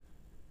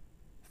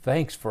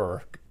Thanks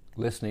for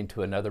listening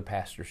to another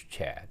Pastor's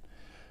Chat.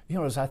 You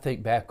know, as I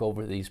think back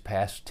over these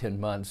past 10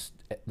 months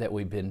that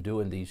we've been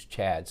doing these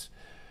chats,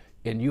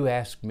 and you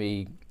ask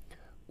me,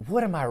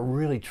 what am I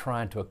really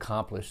trying to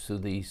accomplish through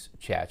these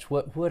chats?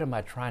 What am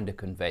I trying to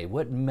convey?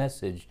 What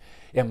message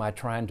am I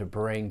trying to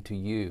bring to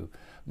you,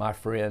 my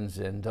friends,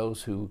 and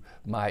those who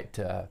might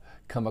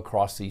come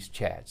across these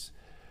chats?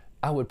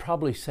 I would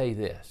probably say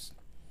this: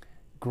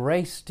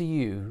 grace to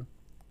you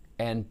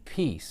and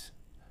peace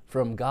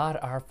from God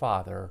our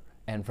Father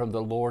and from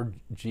the Lord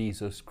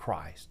Jesus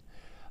Christ.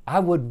 I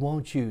would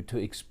want you to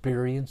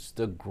experience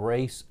the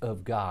grace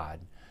of God.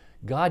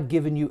 God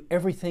giving you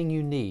everything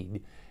you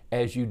need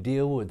as you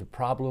deal with the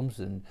problems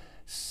and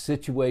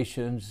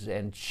situations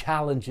and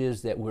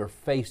challenges that we're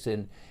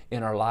facing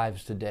in our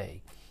lives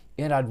today.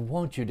 And I'd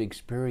want you to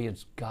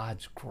experience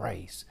God's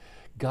grace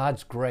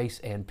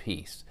and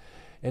peace.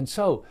 And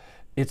so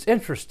it's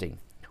interesting.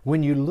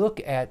 When you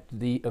look at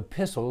the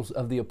epistles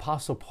of the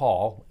Apostle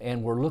Paul,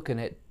 and we're looking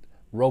at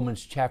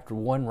Romans chapter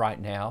 1 right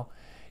now,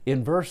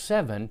 in verse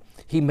 7,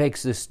 he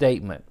makes this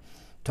statement: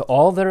 to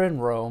all that are in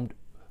Rome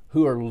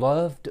who are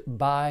loved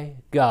by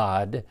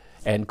God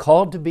and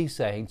called to be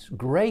saints,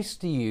 grace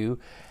to you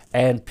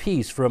and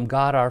peace from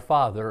God our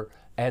Father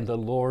and the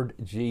Lord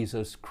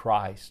Jesus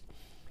Christ.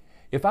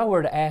 If I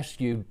were to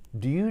ask you,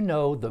 do you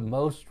know the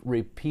most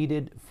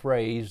repeated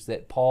phrase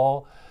that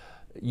Paul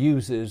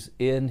uses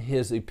in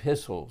his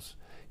epistles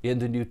in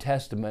the New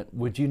Testament,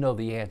 would you know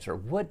the answer?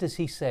 What does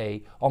he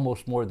say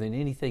almost more than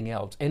anything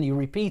else? And he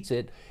repeats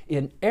it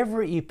in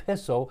every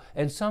epistle,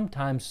 and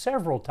sometimes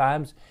several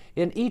times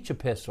in each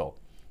epistle.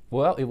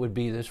 Well, it would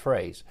be this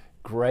phrase: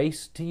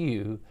 grace to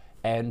you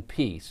and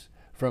peace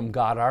from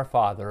God our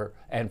Father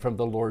and from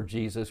the Lord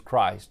Jesus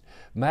Christ.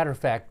 Matter of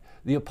fact,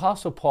 the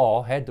Apostle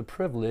Paul had the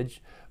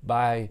privilege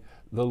by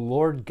the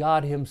Lord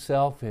God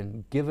himself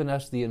in giving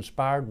us the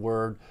inspired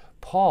word.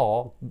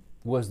 Paul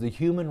was the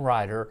human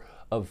writer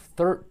of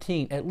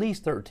 13, at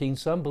least 13,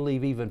 some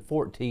believe even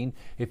 14,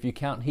 if you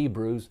count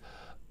Hebrews,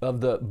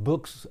 of the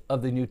books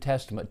of the New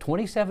Testament.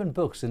 27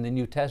 books in the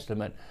New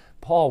Testament.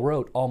 Paul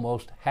wrote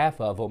almost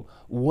half of them,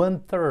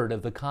 1/3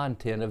 of the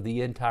content of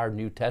the entire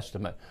New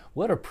Testament.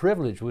 What a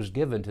privilege was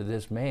given to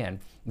this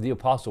man, the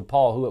Apostle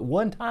Paul, who at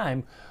one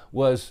time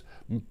was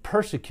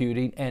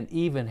persecuting and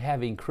even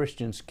having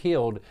Christians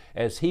killed,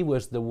 as he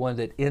was the one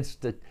that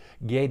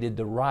instigated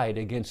the riot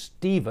against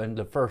Stephen,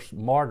 the first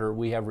martyr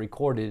we have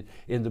recorded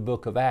in the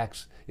book of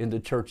Acts in the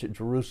church at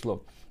Jerusalem.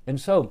 And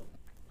so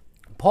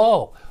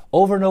Paul,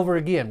 over and over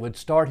again, would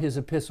start his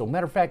epistle.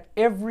 Matter of fact,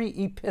 every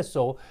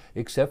epistle,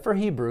 except for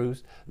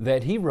Hebrews,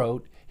 that he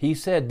wrote, he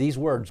said these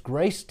words: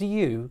 grace to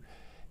you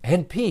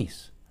and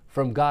peace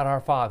from God our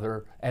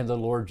Father and the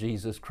Lord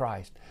Jesus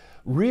Christ.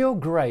 Real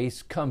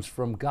grace comes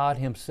from God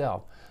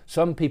himself.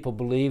 Some people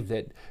believe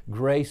that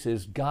grace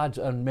is God's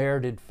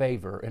unmerited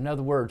favor. In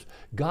other words,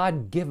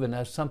 God given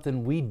us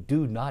something we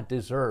do not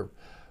deserve.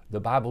 The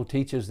Bible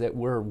teaches that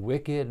we're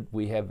wicked,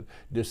 we have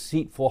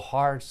deceitful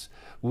hearts,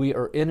 we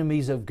are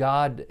enemies of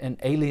God and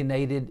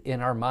alienated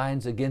in our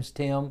minds against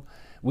him.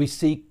 We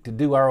seek to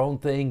do our own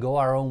thing, go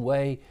our own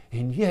way,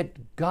 and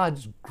yet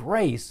God's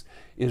grace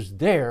is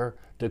there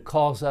to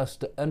cause us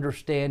to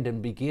understand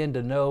and begin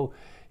to know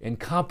and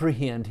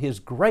comprehend his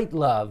great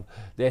love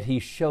that he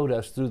showed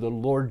us through the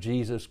Lord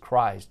Jesus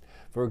Christ.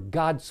 For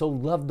God so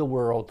loved the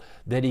world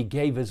that he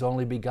gave his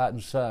only begotten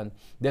Son,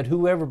 that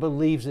whoever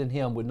believes in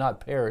him would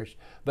not perish,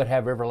 but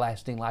have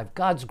everlasting life.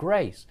 God's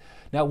grace.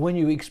 Now, when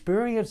you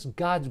experience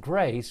God's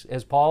grace,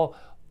 as Paul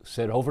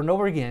said over and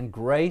over again,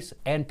 grace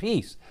and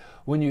peace.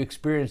 When you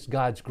experience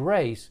God's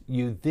grace,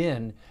 you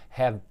then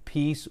have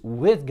peace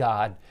with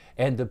God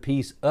and the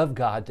peace of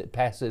God that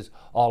passes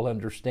all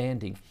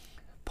understanding.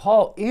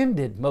 Paul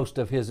ended most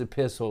of his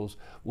epistles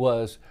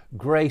was,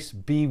 grace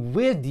be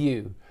with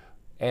you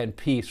and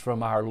peace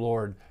from our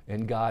Lord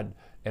and God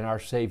and our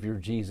Savior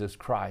Jesus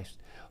Christ.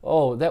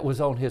 Oh, that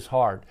was on his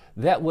heart.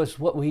 That was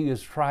what he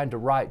was trying to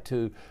write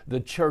to the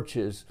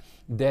churches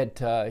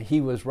that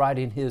he was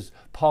writing his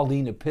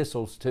Pauline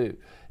epistles to.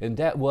 And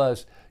that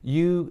was,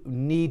 you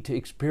need to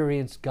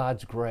experience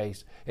God's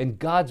grace. And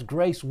God's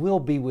grace will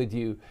be with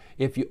you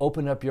if you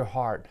open up your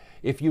heart,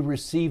 if you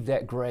receive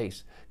that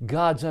grace.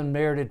 God's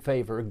unmerited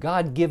favor,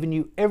 God giving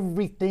you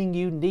everything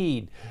you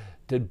need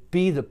to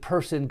be the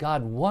person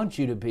God wants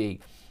you to be.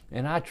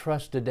 And I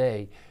trust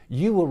today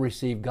you will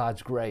receive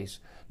God's grace.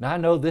 Now, I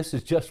know this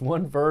is just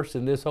one verse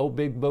in this whole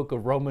big book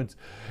of Romans,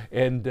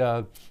 and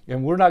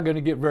we're not going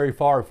to get very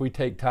far if we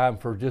take time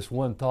for just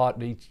one thought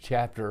in each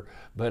chapter.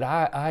 But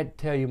I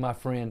tell you, my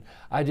friend,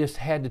 I just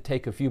had to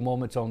take a few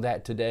moments on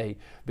that today,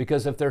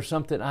 because if there's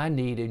something I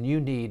need and you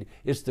need,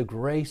 it's the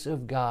grace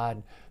of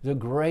God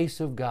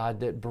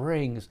that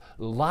brings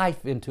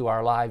life into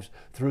our lives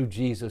through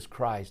Jesus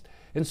Christ.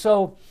 And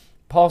so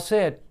Paul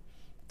said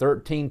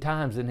 13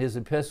 times in his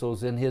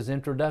epistles, in his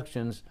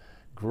introductions,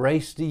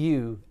 grace to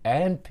you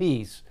and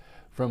peace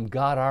from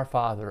God our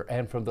Father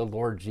and from the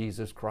Lord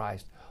Jesus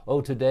Christ.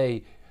 Oh,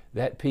 today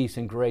that peace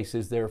and grace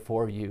is there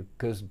for you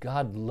because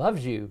God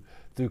loves you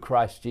through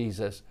Christ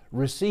Jesus.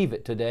 Receive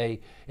it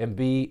today and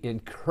be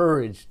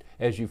encouraged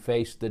as you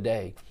face the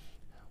day.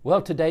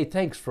 Well, today,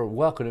 thanks for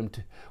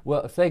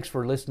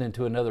listening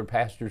to another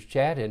Pastor's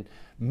Chat, and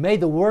may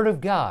the Word of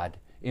God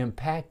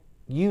impact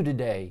you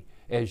today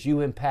as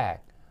you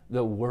impact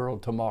the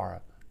world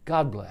tomorrow.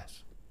 God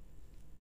bless.